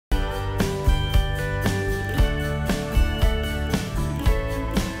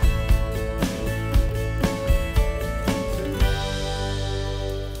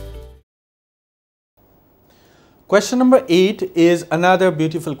Question number 8 is another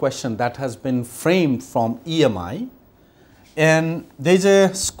beautiful question that has been framed from EMI, and there is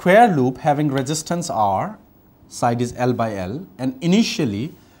a square loop having resistance R, side is L by L, and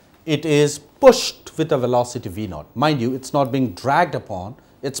initially it is pushed with a velocity V0. Mind you, it's not being dragged upon,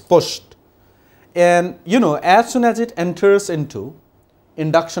 it's pushed. And you know, as soon as it enters into,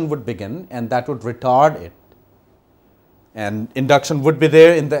 induction would begin and that would retard it. And induction would be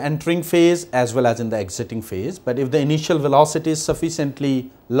there in the entering phase as well as in the exiting phase. But if the initial velocity is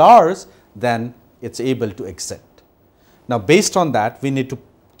sufficiently large, then it's able to exit. Now, based on that, we need to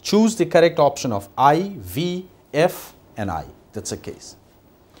choose the correct option of I, V, F and I. That's the case.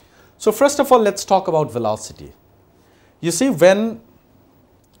 So, first of all, let's talk about velocity. You see, when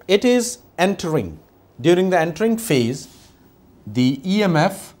it is entering, during the entering phase, the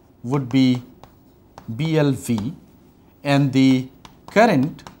EMF would be BLV and the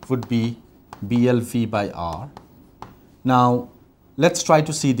current would be BLV by R. Now, let's try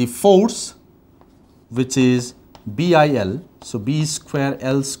to see the force, which is BIL, so B square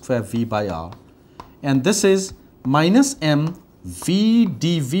L square V by R, and this is minus M V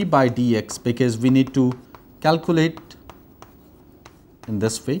dV by dx, because we need to calculate in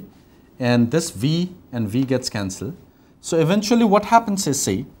this way, and this V and V gets cancelled. So, eventually what happens is,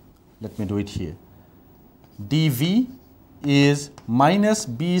 say, let me do it here, dV is minus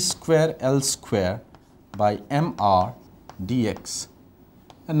B square L square by MR dx.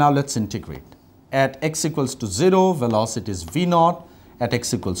 And now let's integrate. At x equals to 0, velocity is V0. At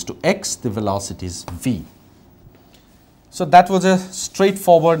x equals to x, the velocity is V. So that was a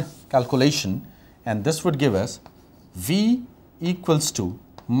straightforward calculation, and this would give us V equals to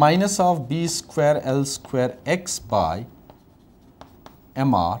minus of B square L square x by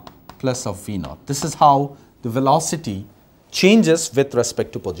MR plus of V0. This is how the velocity changes with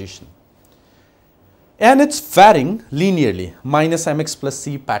respect to position. And it's varying linearly, minus mx plus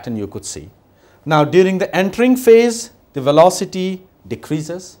c pattern you could see. Now, during the entering phase, the velocity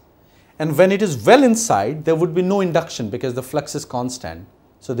decreases, and when it is well inside, there would be no induction because the flux is constant.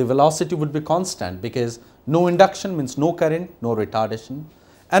 So, the velocity would be constant because no induction means no current, no retardation.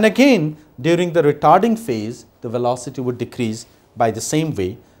 And again, during the retarding phase, the velocity would decrease by the same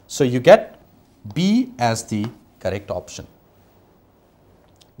way. So, you get B as the correct option.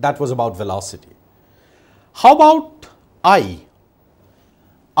 That was about velocity. How about I?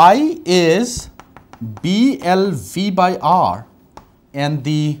 I is BLV by R, and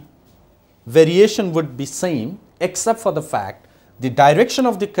the variation would be same except for the fact the direction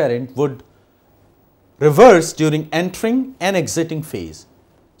of the current would reverse during entering and exiting phase.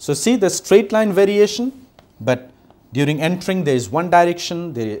 So, see the straight line variation, but during entering there is one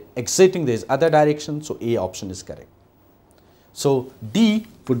direction, exiting there is other direction, so A option is correct. So, D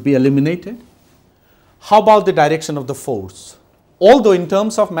would be eliminated. How about the direction of the force? Although in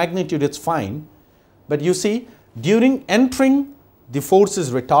terms of magnitude it's fine, but you see during entering the force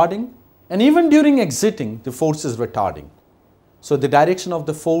is retarding, and even during exiting the force is retarding. So, the direction of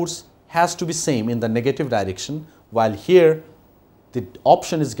the force has to be same in the negative direction, while here the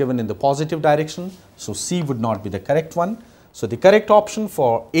option is given in the positive direction. So, C would not be the correct one. So, the correct option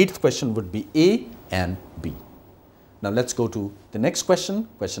for 8th question would be A and B. Now, let's go to the next question,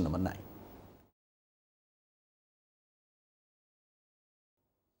 question number 9.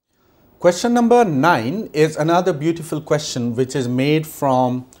 Question number 9 is another beautiful question which is made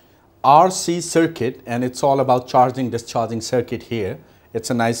from RC circuit, and it's all about charging discharging circuit here.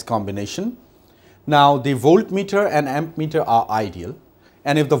 It's a nice combination. Now, the voltmeter and ammeter are ideal,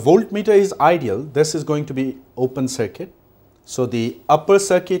 and if the voltmeter is ideal, this is going to be open circuit. So, the upper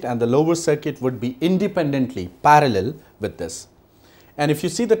circuit and the lower circuit would be independently parallel with this. And if you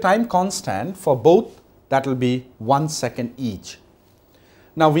see the time constant for both, that will be 1 second each.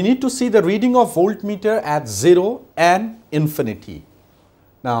 Now, we need to see the reading of voltmeter at 0 and infinity.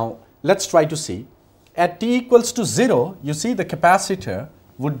 Now, let's try to see. At t equals to 0, you see the capacitor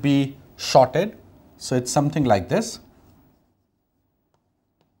would be shorted. So, it's something like this.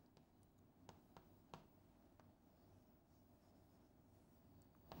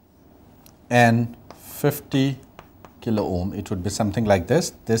 And 50 kilo ohm, it would be something like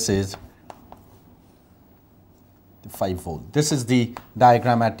this. This is the 5 volt. This is the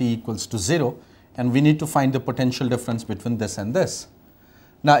diagram at t equals to 0, and we need to find the potential difference between this and this.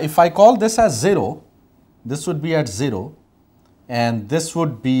 Now, if I call this as 0, this would be at 0, and this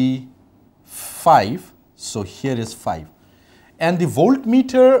would be 5. So, here is 5, and the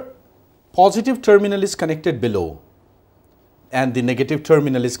voltmeter positive terminal is connected below, and the negative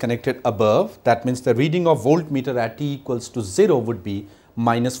terminal is connected above. That means the reading of voltmeter at t equals to 0 would be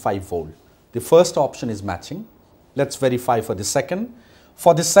minus 5 volt. The first option is matching. Let's verify for the second.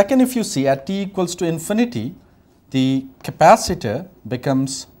 For the second, if you see at t equals to infinity, the capacitor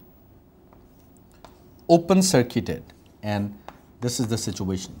becomes open circuited, and this is the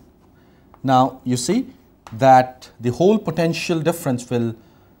situation. Now you see that the whole potential difference will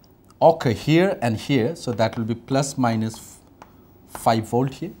occur here and here, so that will be plus minus 5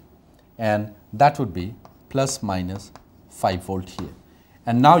 volt here, and that would be plus minus 5 volt here.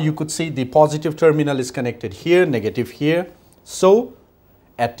 And now you could see the positive terminal is connected here, negative here. So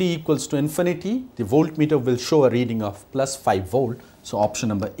at t equals to infinity, the voltmeter will show a reading of plus 5 volt. So option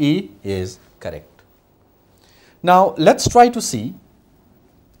number A is correct. Now let's try to see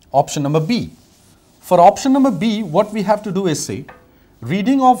option number B. For option number B, what we have to do is say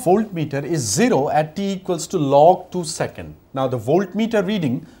reading of voltmeter is 0 at t equals to log 2 second. Now the voltmeter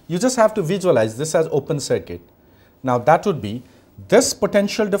reading, you just have to visualize this as open circuit. Now that would be this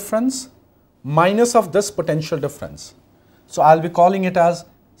potential difference minus of this potential difference. So I'll be calling it as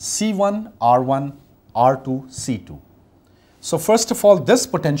C1, R1, R2, C2. So first of all, this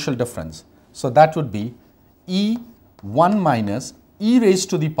potential difference, so that would be E1 minus e raised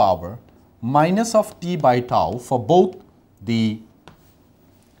to the power minus of t by tau. For both, the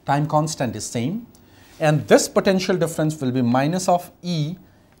time constant is same, and this potential difference will be minus of e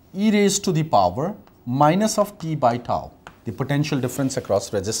raised to the power minus of t by tau, the potential difference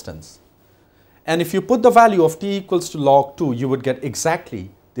across resistance. And if you put the value of t equals to log 2, you would get exactly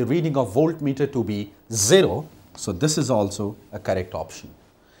the reading of voltmeter to be 0. So this is also a correct option.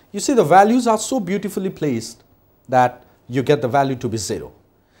 You see, the values are so beautifully placed that you get the value to be 0.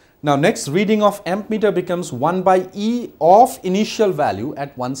 Now next, reading of ammeter becomes 1 by e of initial value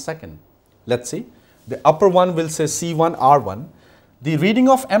at 1 second. Let's see, the upper one will say C1, R1. The reading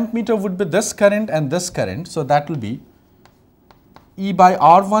of ammeter would be this current and this current, so that will be E by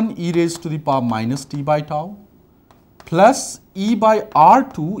R1 e raised to the power minus t by tau plus E by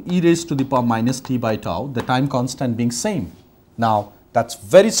R2 e raised to the power minus t by tau, the time constant being same. Now that's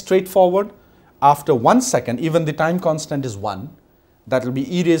very straightforward. After 1 second, even the time constant is 1, that will be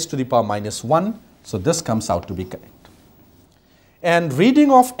e raised to the power minus 1, so this comes out to be correct. And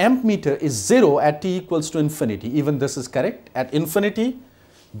reading of ammeter is 0 at t equals to infinity, even this is correct. At infinity,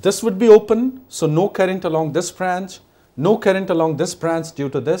 this would be open, so no current along this branch, no current along this branch due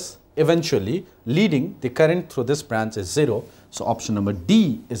to this. Eventually, leading the current through this branch is 0, so option number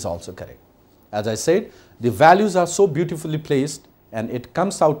D is also correct. As I said, the values are so beautifully placed and it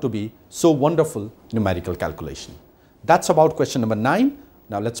comes out to be so wonderful numerical calculation. That's about question number 9.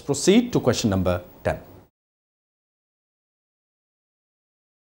 Now let's proceed to question number 10.